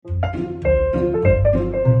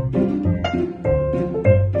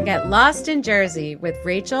Get lost in Jersey with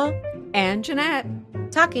Rachel and Jeanette,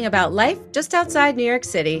 talking about life just outside New York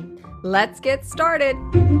City. Let's get started.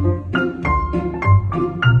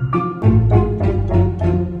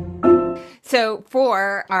 So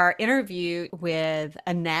for our interview with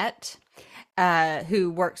Annette,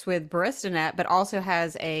 who works with BaristaNet, but also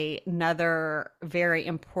has another very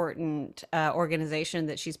important organization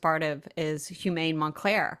that she's part of, is Humane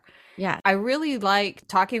Montclair. Yeah. I really like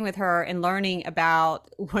talking with her and learning about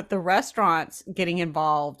what the restaurants getting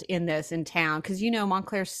involved in this in town. Because,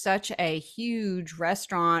 Montclair's such a huge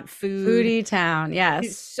restaurant, foodie town. Yes.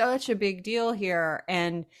 It's such a big deal here.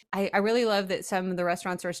 And I really love that some of the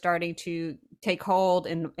restaurants are starting to take hold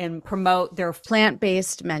and promote their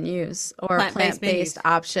plant-based menus or plant-based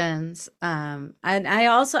options. And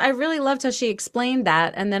I really loved how she explained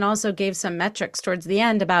that, and then also gave some metrics towards the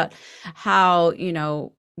end about how,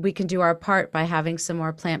 we can do our part by having some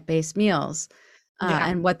more plant-based meals.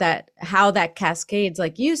 And how that cascades,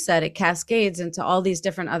 like you said, it cascades into all these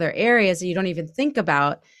different other areas that you don't even think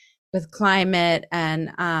about with climate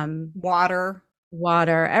and water,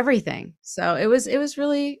 everything. So it was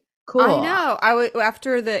really cool. I know.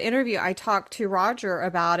 After the interview, I talked to Roger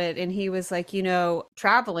about it, and he was like,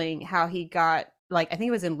 traveling, how he got, I think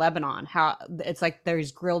it was in Lebanon, how it's like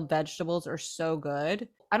these grilled vegetables are so good.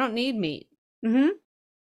 I don't need meat. Mm-hmm.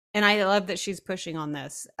 And I love that she's pushing on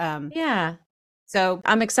this. Yeah. So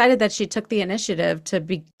I'm excited that she took the initiative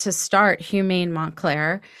to start Humane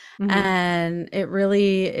Montclair. Mm-hmm. And it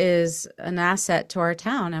really is an asset to our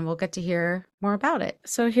town, and we'll get to hear more about it.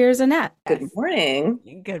 So here's Annette. Good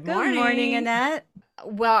morning. Good morning, Annette.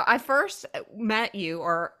 Well, I first met you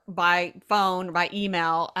or by phone or by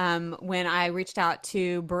email when I reached out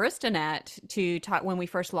to BaristaNet to talk when we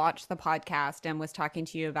first launched the podcast and was talking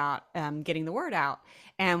to you about getting the word out.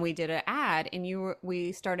 And we did an ad, and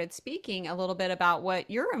we started speaking a little bit about what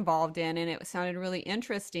you're involved in, and it sounded really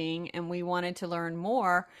interesting, and we wanted to learn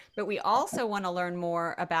more. But we also want to learn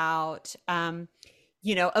more about a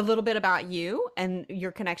little bit about you and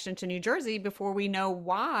your connection to New Jersey before we know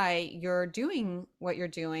why you're doing what you're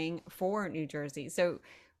doing for New Jersey. So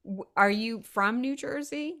are you from New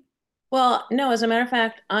Jersey? Well, no, as a matter of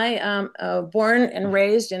fact, I am born and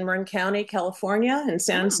raised in Marin County, California, in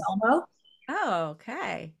San Anselmo. Oh,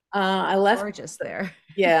 okay. I left. Gorgeous there.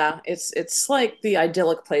 Yeah, it's like the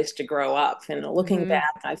idyllic place to grow up. And looking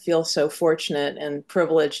back, I feel so fortunate and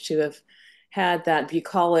privileged to have had that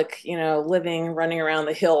bucolic, running around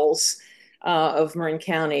the hills of Marin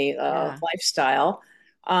County lifestyle.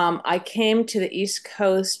 I came to the East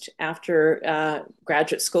Coast after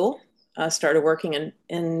graduate school, started working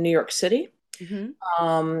in New York City.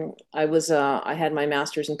 Mm-hmm. I had my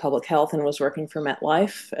master's in public health and was working for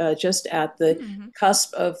MetLife just at the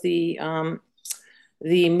cusp of the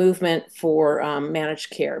movement for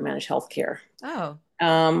managed health care. Oh.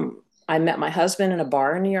 I met my husband in a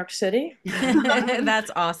bar in New York City.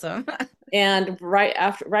 That's awesome. And right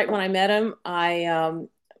when I met him, I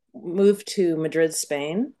moved to Madrid,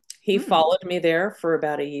 Spain. He followed me there for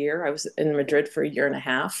about a year. I was in Madrid for a year and a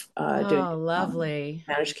half doing lovely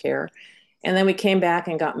managed care. And then we came back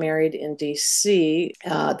and got married in D.C.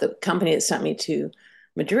 The company that sent me to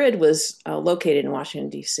Madrid was located in Washington,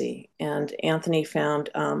 D.C. And Anthony found,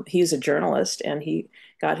 he's a journalist, and he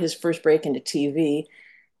got his first break into TV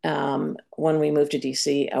when we moved to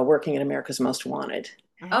D.C., working at America's Most Wanted.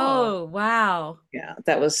 Oh, wow. Yeah,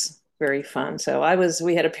 that was very fun. So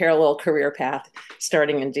we had a parallel career path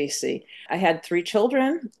starting in D.C. I had 3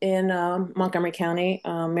 children in Montgomery County,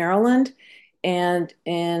 Maryland. And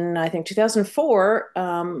in, I think, 2004,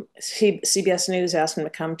 CBS News asked him to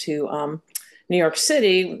come to New York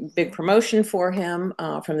City, big promotion for him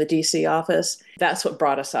from the DC office. That's what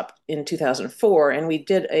brought us up in 2004. And we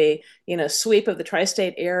did a sweep of the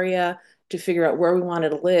tri-state area to figure out where we wanted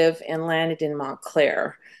to live, and landed in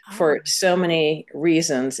Montclair for so many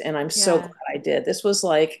reasons. And I'm so glad I did. This was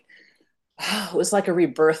it was like a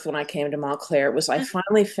rebirth when I came to Montclair. I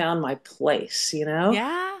finally found my place,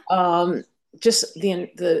 Yeah. Just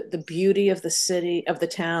the beauty of the city, of the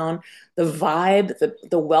town, the vibe,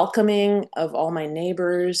 the welcoming of all my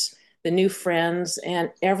neighbors, the new friends,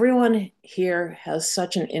 and everyone here has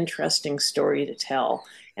such an interesting story to tell,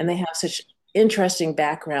 and they have such interesting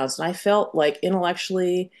backgrounds. And I felt like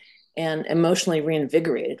intellectually and emotionally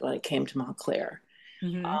reinvigorated when I came to Montclair.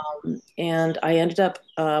 Mm-hmm. And I ended up,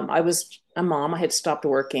 I was a mom. I had stopped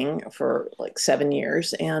working for 7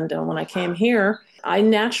 years. And when I came here, I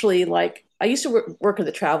naturally I used to work in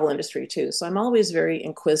the travel industry too. So I'm always very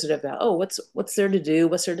inquisitive about, oh, what's there to do?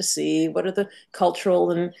 What's there to see? What are the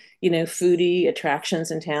cultural and, foodie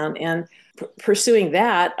attractions in town? And pursuing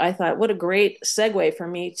that, I thought, what a great segue for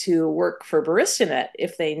me to work for BaristaNet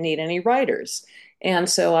if they need any writers. And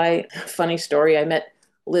so funny story, I met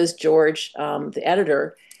Liz George, the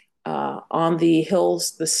editor, on the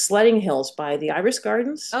hills, the sledding hills by the Iris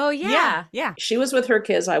Gardens. Oh, yeah. Yeah. She was with her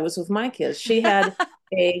kids. I was with my kids. She had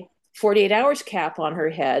a 48 hours cap on her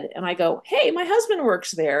head. And I go, hey, my husband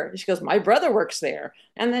works there. And she goes, my brother works there.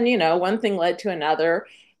 And then, one thing led to another.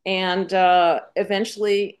 And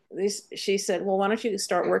eventually she said, well, why don't you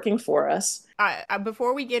start working for us?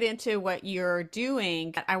 Before we get into what you're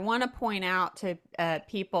doing, I want to point out to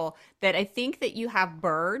people that I think that you have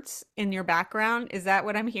birds in your background. Is that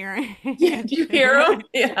what I'm hearing? Yeah, do you hear them?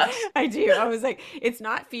 Yeah, I do. I was like, it's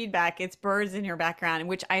not feedback, it's birds in your background,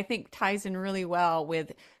 which I think ties in really well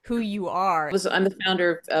with who you are. I'm the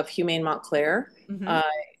founder of Humane Montclair. Mm-hmm.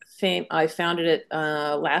 I founded it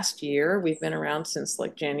last year. We've been around since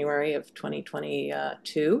like January of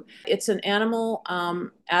 2022. It's an animal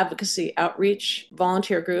advocacy outreach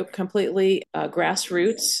volunteer group, completely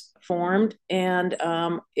grassroots formed. And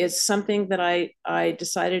it's something that I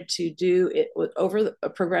decided to do over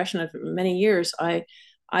a progression of many years.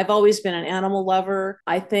 I've always been an animal lover.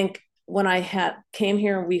 I think when I came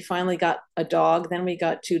here, we finally got a dog, then we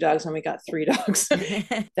got 2 dogs, and we got 3 dogs.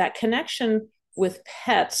 That connection with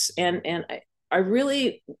pets, and I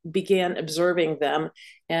really began observing them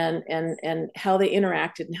and how they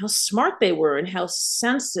interacted and how smart they were and how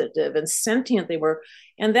sensitive and sentient they were.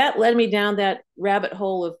 And that led me down that rabbit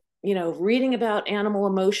hole of, reading about animal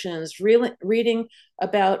emotions, reading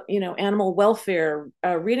about, animal welfare,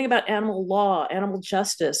 reading about animal law, animal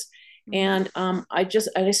justice. And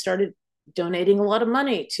I started donating a lot of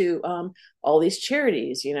money to all these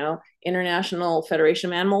charities, International Federation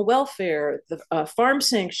of Animal Welfare, the Farm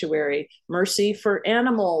Sanctuary, Mercy for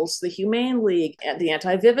Animals, the Humane League, and the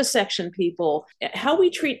anti-vivisection people. How we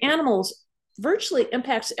treat animals virtually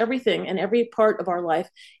impacts everything and every part of our life,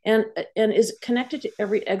 and is connected to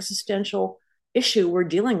every existential issue we're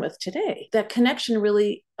dealing with today. That connection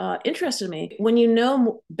really interested me. When you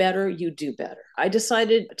know better, you do better. I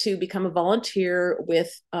decided to become a volunteer with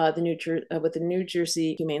the New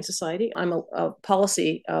Jersey Humane Society. I'm a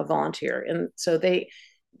policy volunteer, and so they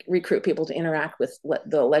recruit people to interact with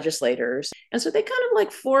the legislators. And so they kind of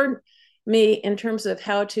like formed me in terms of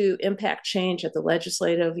how to impact change at the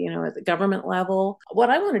legislative, at the government level.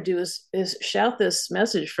 What I want to do is shout this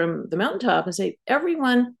message from the mountaintop and say,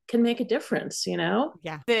 everyone can make a difference,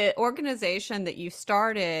 Yeah. The organization that you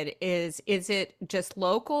started, is it just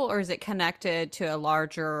local, or is it connected to a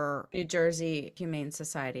larger New Jersey Humane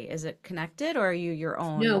Society? Is it connected, or are you your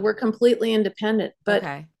own? No, we're completely independent, but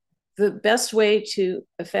okay. The best way to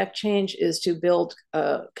affect change is to build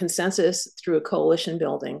a consensus through a coalition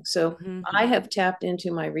building. So I have tapped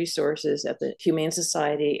into my resources at the Humane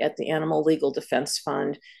Society, at the Animal Legal Defense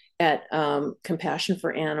Fund, at Compassion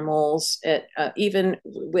for Animals, at even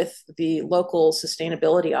with the local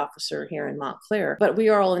sustainability officer here in Montclair. But we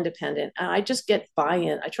are all independent. And I just get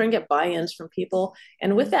buy-in. I try and get buy-ins from people.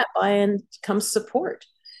 And with that buy-in comes support.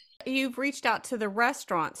 You've reached out to the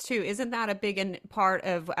restaurants too. Isn't that a big part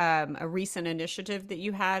of a recent initiative that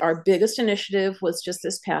you had? Our biggest initiative was just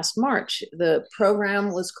this past March. The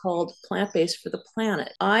program was called Plant-Based for the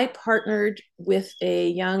Planet. I partnered with a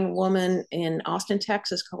young woman in Austin,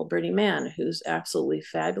 Texas called Brittany Mann, who's absolutely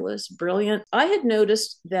fabulous, brilliant. I had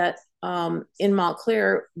noticed that in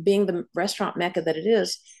Montclair, being the restaurant mecca that it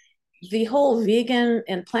is, the whole vegan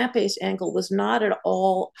and plant-based angle was not at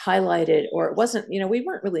all highlighted, or it wasn't, we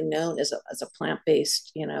weren't really known as a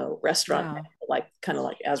plant-based, restaurant, wow, like kind of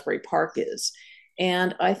like Asbury Park is.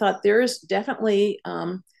 And I thought there's definitely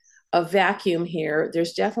a vacuum here.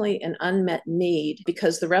 There's definitely an unmet need,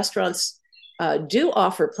 because the restaurants do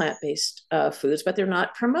offer plant-based foods, but they're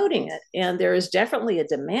not promoting it. And there is definitely a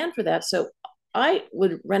demand for that. So I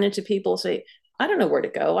would run into people say, I don't know where to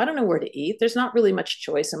go. I don't know where to eat. There's not really much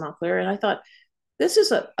choice in Montclair. And I thought, this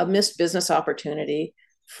is a missed business opportunity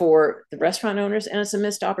for the restaurant owners, and it's a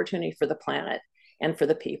missed opportunity for the planet and for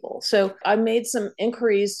the people. So I made some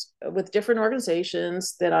inquiries with different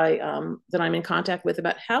organizations that I'm in contact with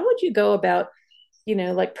about how would you go about,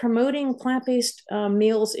 like promoting plant-based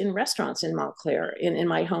meals in restaurants in Montclair, in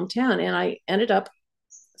my hometown. And I ended up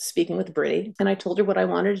speaking with Brittany, and I told her what I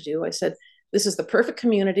wanted to do. I said, this is the perfect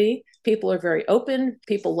community. People are very open.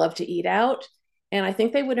 People love to eat out. And I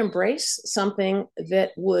think they would embrace something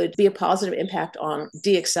that would be a positive impact on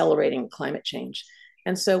deaccelerating climate change.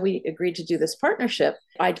 And so we agreed to do this partnership.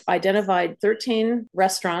 I identified 13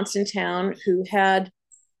 restaurants in town who had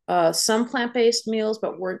some plant-based meals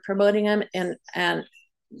but weren't promoting them, and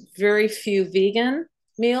very few vegan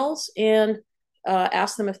meals, and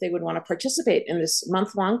asked them if they would want to participate in this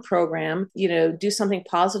month-long program, do something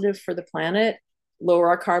positive for the planet, lower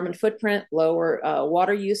our carbon footprint, lower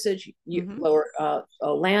water usage, lower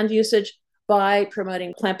land usage by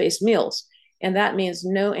promoting plant-based meals. And that means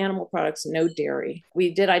no animal products, no dairy.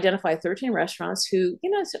 We did identify 13 restaurants who,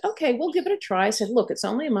 said, okay, we'll give it a try. I said, look, it's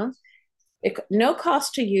only a month. No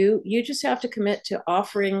cost to you. You just have to commit to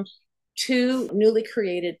offering 2 newly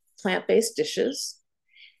created plant-based dishes.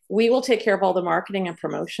 We will take care of all the marketing and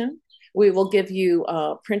promotion. We will give you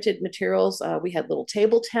printed materials. We had little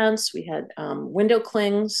table tents. We had window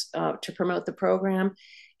clings to promote the program.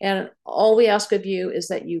 And all we ask of you is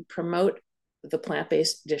that you promote the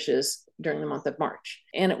plant-based dishes during the month of March.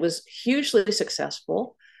 And it was hugely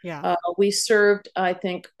successful. Yeah. We served, I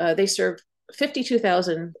think, they served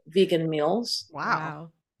 52,000 vegan meals.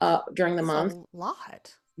 Wow. During the month. A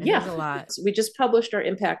lot. It is a lot. We just published our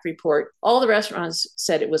impact report. All the restaurants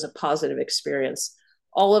said it was a positive experience.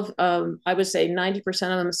 All of, I would say 90%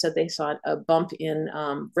 of them said they saw a bump in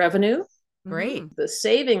revenue. Great. The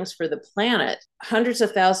savings for the planet, hundreds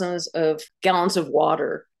of thousands of gallons of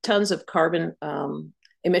water, tons of carbon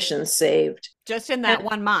emissions saved. Just in that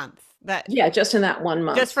 1 month. Just in that 1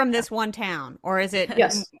 month. Just from this one town. Or is it?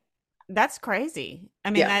 Yes. That's crazy. I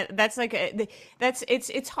mean, that's like,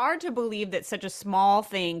 it's hard to believe that such a small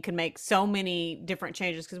thing can make so many different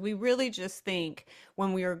changes, because we really just think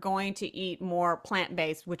when we are going to eat more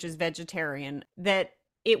plant-based, which is vegetarian, that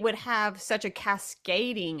it would have such a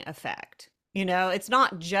cascading effect. It's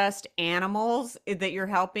not just animals that you're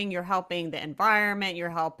helping the environment, you're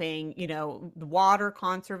helping, the water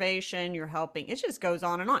conservation, it just goes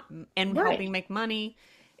on and helping make money.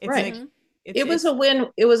 It's right. It was a win.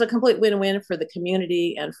 It was a complete win-win for the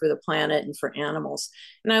community and for the planet and for animals.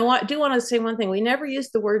 And I do want to say one thing. We never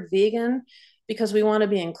used the word vegan because we want to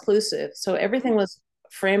be inclusive. So everything was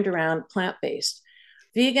framed around plant-based.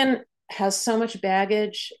 Vegan has so much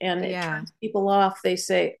baggage, and it turns people off. They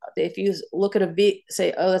say, if you look at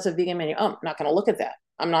say, oh, that's a vegan menu. Oh, I'm not going to look at that.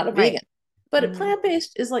 I'm not a vegan. But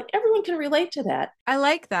plant-based is like, everyone can relate to that. I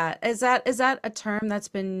like that. Is that a term that's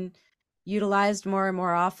been utilized more and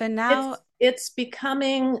more often now? It's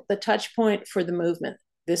becoming the touch point for the movement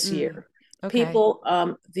this year. Okay. People,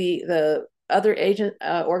 the other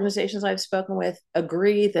organizations I've spoken with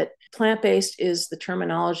agree that plant-based is the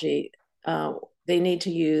terminology they need to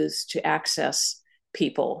use to access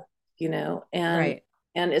people, and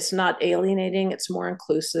it's not alienating, it's more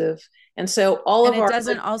inclusive. And so it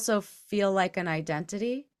doesn't also feel like an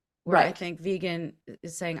identity, where I think vegan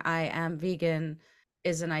is saying I am vegan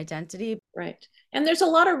is an identity. Right. And there's a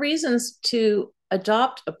lot of reasons to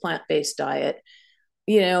adopt a plant-based diet,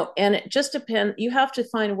 and it just depends. You have to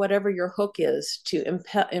find whatever your hook is to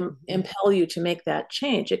impel you to make that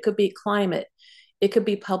change. It could be climate. It could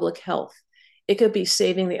be public health. It could be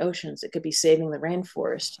saving the oceans. It could be saving the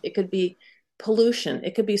rainforest. It could be pollution.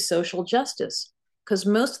 It could be social justice, because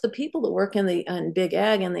most of the people that work in big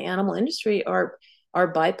ag and the animal industry are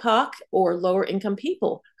BIPOC or lower income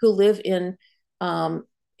people who live in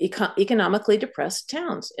economically depressed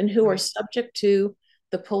towns, and who are subject to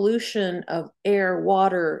the pollution of air,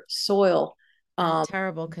 water, soil,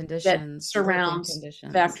 terrible conditions that surrounds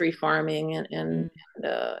factory farming and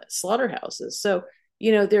slaughterhouses. So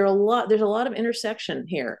there's a lot of intersection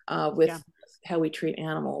here with how we treat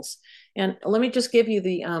animals. And let me just give you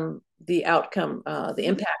the outcome, the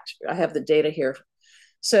impact. I have the data here.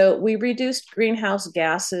 So we reduced greenhouse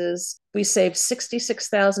gases. We saved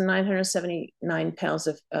 66,979 pounds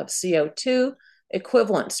of CO2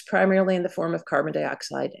 equivalents, primarily in the form of carbon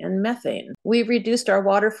dioxide and methane. We reduced our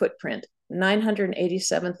water footprint.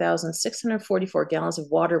 987,644 gallons of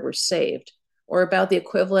water were saved, or about the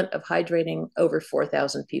equivalent of hydrating over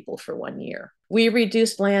 4,000 people for 1 year. We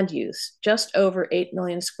reduced land use. Just over 8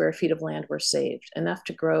 million square feet of land were saved, enough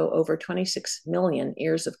to grow over 26 million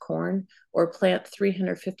ears of corn or plant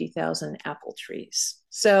 350,000 apple trees.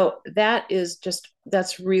 So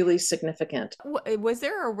that's really significant. Was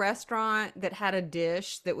there a restaurant that had a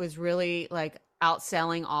dish that was really like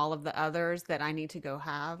outselling all of the others that I need to go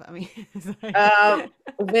have? I mean,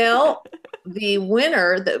 well, the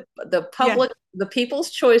winner, the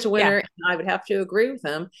People's Choice winner, and I would have to agree with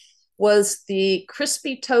them, was the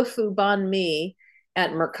crispy tofu banh mi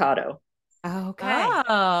at Mercado. Okay.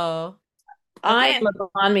 Oh, I'm Okay. a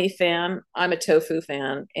banh mi fan. I'm a tofu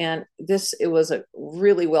fan, and it was a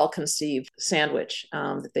really well conceived sandwich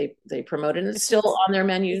that they promoted, and it's Is still it on their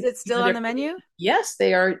menu. is it You still know, on the menu? yes,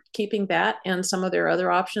 they are keeping that and some of their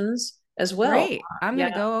other options as well. Great. I'm Yeah.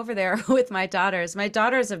 gonna go over there with my daughters. My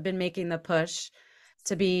daughters have been making the push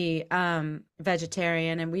to be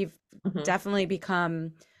vegetarian, and we've Mhm. definitely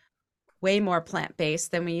become way more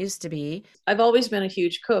plant-based than we used to be. I've always been a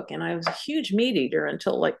huge cook, and I was a huge meat eater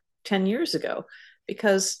until like 10 years ago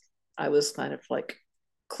because I was kind of like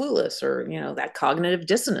clueless, or that cognitive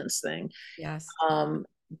dissonance thing. Yes.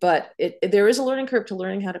 But there is a learning curve to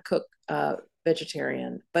learning how to cook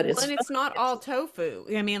vegetarian, but Well, it's and fun. it's not all tofu.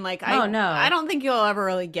 I mean, like Oh I no. don't think you'll ever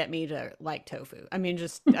really get me to like tofu. I mean,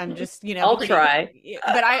 just I'm just, I'll pretty, try.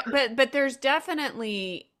 but there's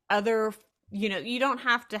definitely other, you don't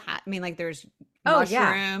have to have, I mean, like there's Oh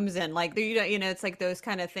yeah. mushrooms and like you don't, it's like those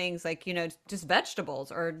kind of things, like, just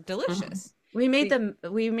vegetables are Mhm. delicious. We made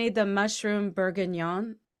the mushroom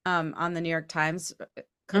bourguignon on the New York Times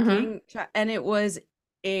Mhm. and it was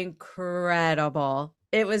incredible.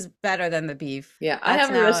 It was better than the beef. Yeah, I That's have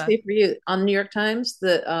a now a recipe for you on New York Times.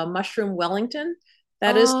 The mushroom Wellington.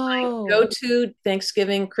 That is my Oh, go-to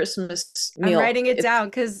Thanksgiving Christmas I'm meal. writing it down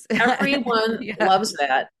because Everyone yeah. loves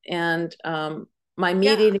that, and my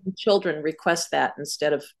meat Yeah. eating children request that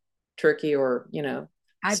instead of turkey or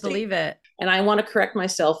I steak. believe it. And I want to correct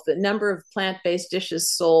myself. The number of plant-based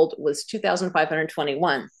dishes sold was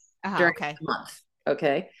 2,521 during Okay. the month.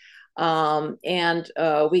 Okay, and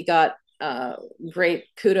we got great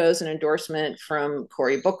kudos and endorsement from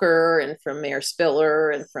Cory Booker and from Mayor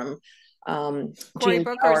Spiller and from Cory Gene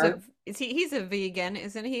Booker's Bauer. he's a vegan,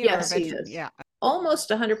 isn't he? Or a Yes, he veg? is. Yeah.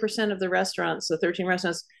 Almost 100% of the restaurants, the 13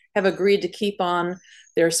 restaurants, have agreed to keep on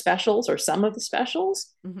their specials or some of the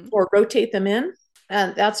specials Hmm. or rotate them in.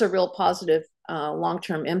 And that's a real positive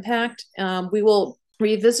long-term impact. We will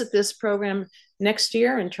revisit this program next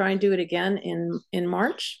year and try and do it again in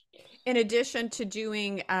March. In addition to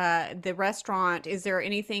doing the restaurant, is there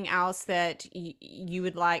anything else that you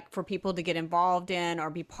would like for people to get involved in or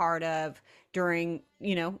be part of during,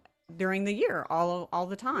 during the year, all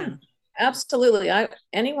the Yeah, time? absolutely.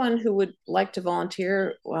 Anyone who would like to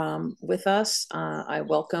volunteer with us, I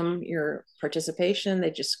welcome your participation. They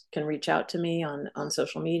just can reach out to me on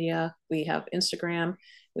social media. We have Instagram,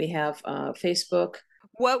 we have Facebook.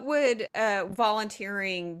 What would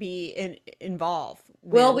volunteering be involve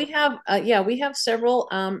Well, with? we have several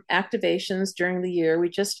activations during the year. We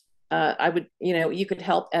just I would you could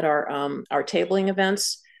help at our tabling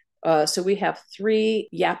events. So we have 3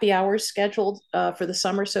 Yappy hours scheduled for the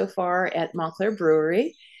summer so far at Montclair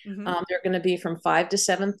Brewery. Hmm. They're going to be from 5 to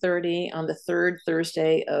 7:30 on the third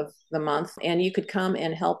Thursday of the month, and you could come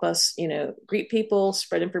and help us, greet people,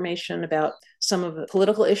 spread information about some of the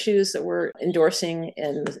political issues that we're endorsing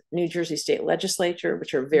in the New Jersey State Legislature,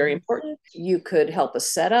 which are very Hmm. important. You could help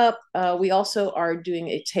us set up. We also are doing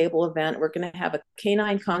a table event. We're going to have a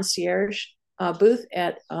canine concierge booth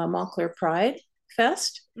at Montclair Pride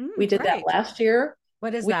Fest. We did that Great. last year.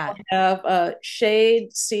 What is We that? have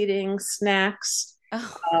shade, seating, snacks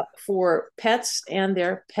Oh, for pets and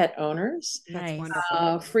their pet owners. That's nice.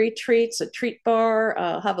 wonderful. Free treats, a treat bar,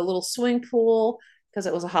 have a little swimming pool because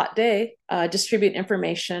it was a hot day. Distribute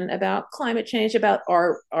information about climate change, about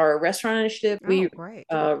our restaurant initiative. We Oh, great.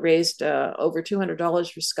 raised over $200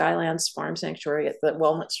 for Skylands Farm Sanctuary at the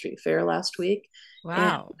Walnut Street Fair last week, and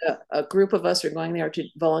Wow. a group of us are going there to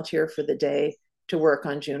volunteer for the day to work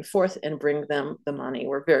on June 4th and bring them the money.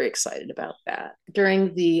 We're very excited about that.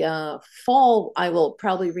 During the fall, I will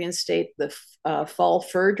probably reinstate the fall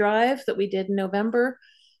fur drive that we did in November.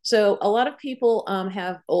 So a lot of people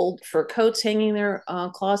have old fur coats hanging in their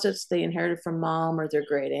closets they inherited from mom or their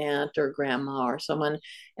great aunt or grandma or someone,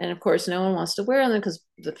 and of course, no one wants to wear them because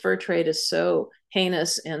the fur trade is so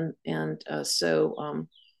heinous and so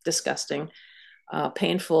disgusting,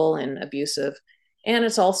 painful, and abusive. And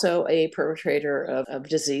it's also a perpetrator of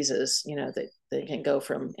diseases, that they can go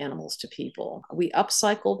from animals to people. We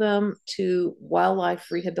upcycle them to wildlife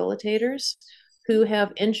rehabilitators who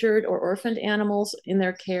have injured or orphaned animals in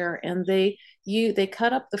their care, and they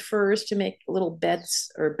cut up the furs to make little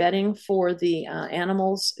beds or bedding for the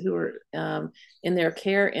animals who are in their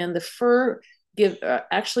care, and the fur give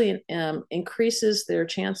actually increases their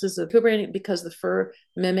chances of recuperating because the fur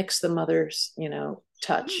mimics the mother's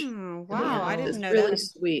touch. And the Wow, I animal didn't is know really that.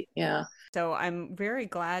 sweet. Yeah. So I'm very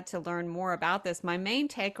glad to learn more about this. My main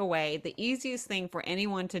takeaway, the easiest thing for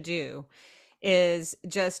anyone to do is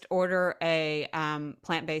just order a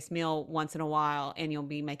plant-based meal once in a while and you'll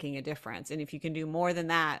be making a difference. And if you can do more than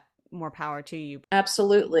that, more power to you.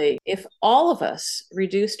 Absolutely. If all of us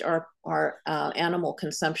reduced our animal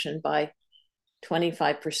consumption by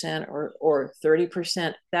 25% or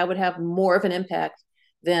 30%, that would have more of an impact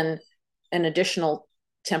than an additional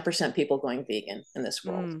 10% people going vegan in this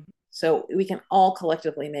world. So we can all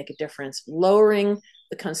collectively make a difference. Lowering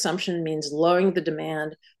the consumption means lowering the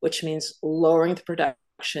demand, which means lowering the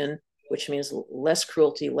production, which means less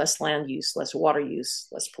cruelty, less land use, less water use,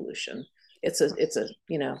 less pollution. It's a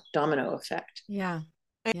domino effect. Yeah.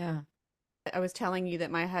 Yeah. I was telling you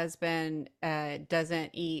that my husband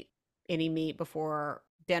doesn't eat any meat before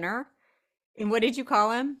dinner. And what did you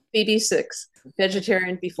call him? VB6,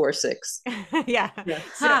 vegetarian before 6. Yeah.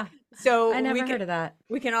 So I never heard of that.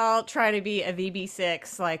 We can all try to be a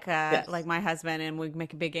VB6 like my husband, and we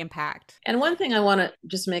make a big impact. And one thing I want to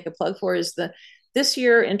just make a plug for is this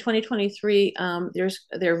year in 2023,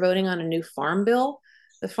 they're voting on a new farm bill.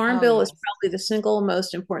 The farm bill is probably the single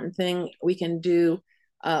most important thing we can do.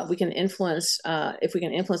 We can influence if we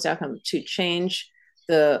can influence outcome to change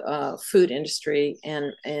the food industry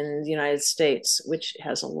in the United States, which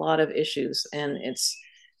has a lot of issues, and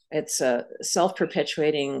it's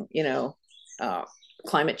self-perpetuating,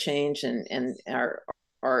 climate change and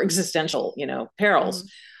our existential,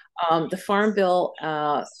 perils. The farm bill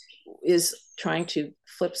is trying to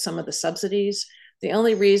flip some of the subsidies. The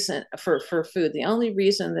only reason for food, the only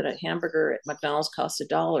reason that a hamburger at McDonald's costs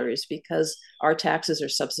 $1 is because our taxes are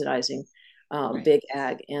subsidizing big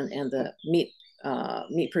ag and the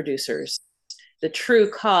meat producers. The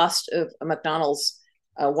true cost of a McDonald's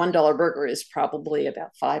 $1 burger is probably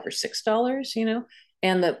about $5 or $6,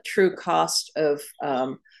 and the true cost of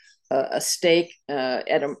a steak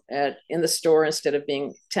in the store, instead of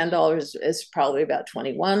being $10, is probably about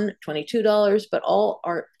 $21, $22, but all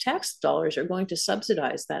our tax dollars are going to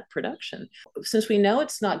subsidize that production. Since we know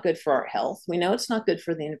it's not good for our health, we know it's not good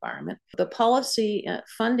for the environment, the policy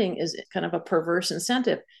funding is kind of a perverse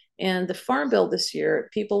incentive. And the Farm Bill this year,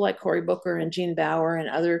 people like Cory Booker and Gene Bauer and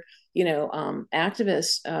other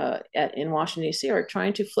activists in Washington, D.C. are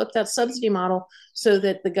trying to flip that subsidy model so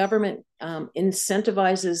that the government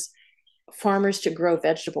incentivizes farmers to grow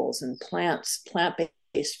vegetables and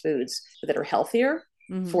plant-based foods that are healthier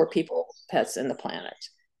for people, pets, and the planet.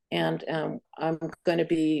 And I'm going to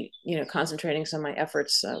be, concentrating some of my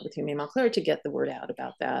efforts with Humane Montclair to get the word out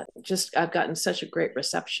about that. I've gotten such a great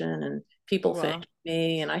reception, and people thank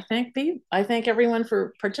me, and I thank everyone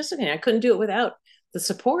for participating. I couldn't do it without the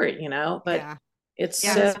support, but it's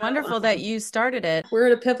wonderful that you started it. We're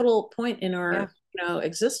at a pivotal point in our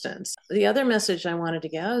existence. The other message I wanted to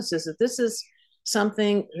get out is that this is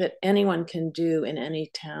something that anyone can do in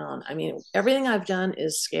any town. I mean, everything I've done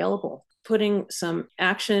is scalable. Putting some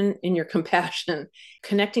action in your compassion,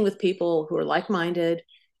 connecting with people who are like-minded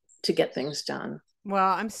to get things done.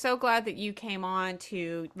 Well, I'm so glad that you came on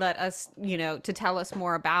to let us, to tell us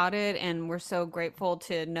more about it. And we're so grateful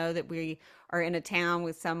to know that we are in a town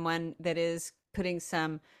with someone that is putting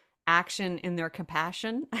some action in their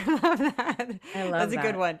compassion. I love that. That's a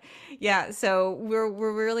good one. Yeah. So we're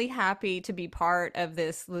really happy to be part of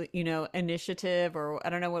this, initiative, or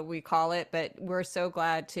I don't know what we call it, but we're so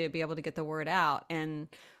glad to be able to get the word out. And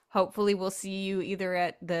hopefully we'll see you either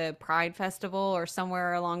at the Pride Festival or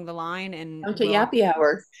somewhere along the line. And to Yappy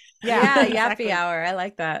Hour. Yeah, exactly. Yappy Hour. I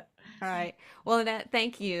like that. All right. Well, Annette,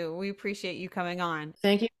 thank you. We appreciate you coming on.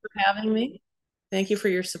 Thank you for having me. Thank you for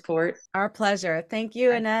your support. Our pleasure. Thank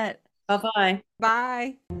you, Annette. Bye-bye.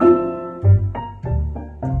 Bye.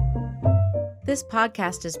 This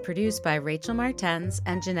podcast is produced by Rachel Martens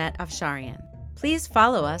and Jeanette Afsharian. Please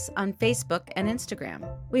follow us on Facebook and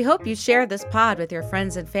Instagram. We hope you share this pod with your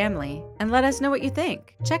friends and family, and let us know what you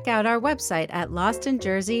think. Check out our website at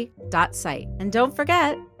lostinjersey.site. And don't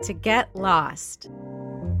forget to get lost.